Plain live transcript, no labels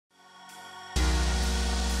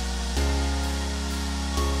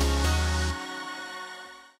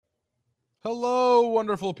Hello,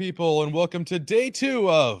 wonderful people, and welcome to day 2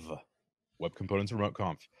 of Web Components Remote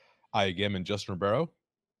Conf. I again am Justin Ribeiro,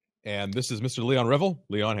 and this is Mr. Leon Revill.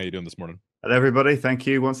 Leon, how you doing this morning? Hello, everybody. Thank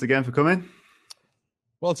you once again for coming.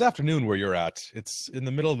 Well, it's afternoon where you're at. It's in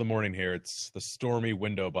the middle of the morning here. It's the stormy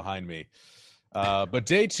window behind me. But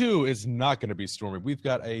day 2 is not going to be stormy. We've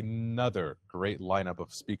got another great lineup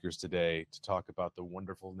of speakers today to talk about the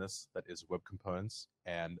wonderfulness that is web components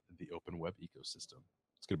and the open web ecosystem.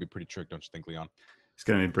 It's going to be pretty trick, don't you think, Leon? It's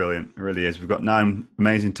going to be brilliant. It really is. We've got 9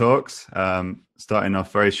 amazing talks starting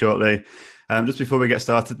off very shortly. Just before we get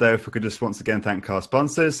started, though, if we could just once again thank our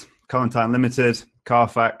sponsors, Time Limited,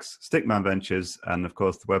 Carfax, Stickman Ventures, and of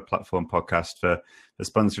course the Web Platform Podcast for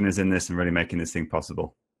sponsoring us in this and really making this thing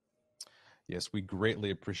possible. Yes, we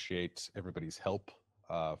greatly appreciate everybody's help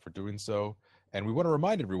for doing so. And we want to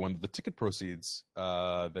remind everyone that the ticket proceeds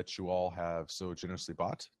that you all have so generously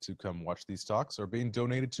bought to come watch these talks are being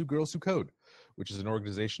donated to Girls Who Code, which is an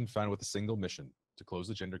organization founded with a single mission: to close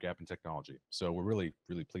the gender gap in technology. So we're really,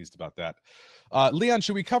 really pleased about that. Leon,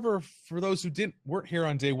 should we cover, for those who weren't here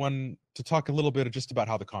on day 1, to talk a little bit just about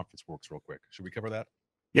how the conference works real quick? Should we cover that?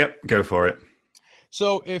 Yep, go for it.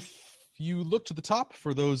 So if you look to the top,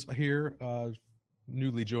 for those here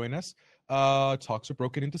newly joining us, talks are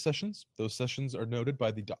broken into sessions. Those sessions are noted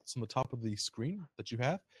by the dots on the top of the screen that you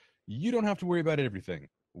have. You don't have to worry about everything.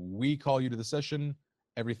 We call you to the session.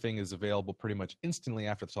 Everything is available pretty much instantly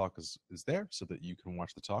after the talk is there, so that you can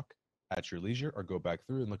watch the talk at your leisure or go back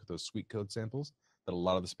through and look at those sweet code samples that a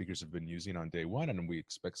lot of the speakers have been using on day 1, and we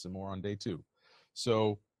expect some more on day 2.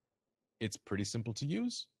 So it's pretty simple to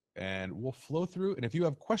use, and we'll flow through. And if you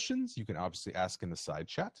have questions, you can obviously ask in the side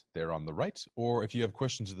chat there on the right, or if you have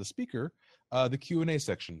questions of the speaker, the Q&A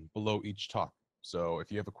section below each talk. So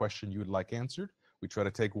if you have a question you would like answered, we try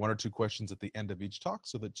to take 1 or 2 questions at the end of each talk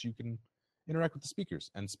so that you can interact with the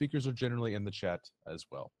speakers. And speakers are generally in the chat as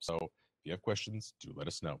well. So if you have questions, do let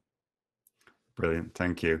us know. Brilliant.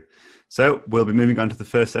 Thank you. So we'll be moving on to the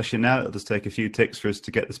first session now. It'll just take a few ticks for us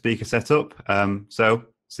to get the speaker set up. So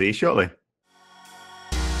see you shortly.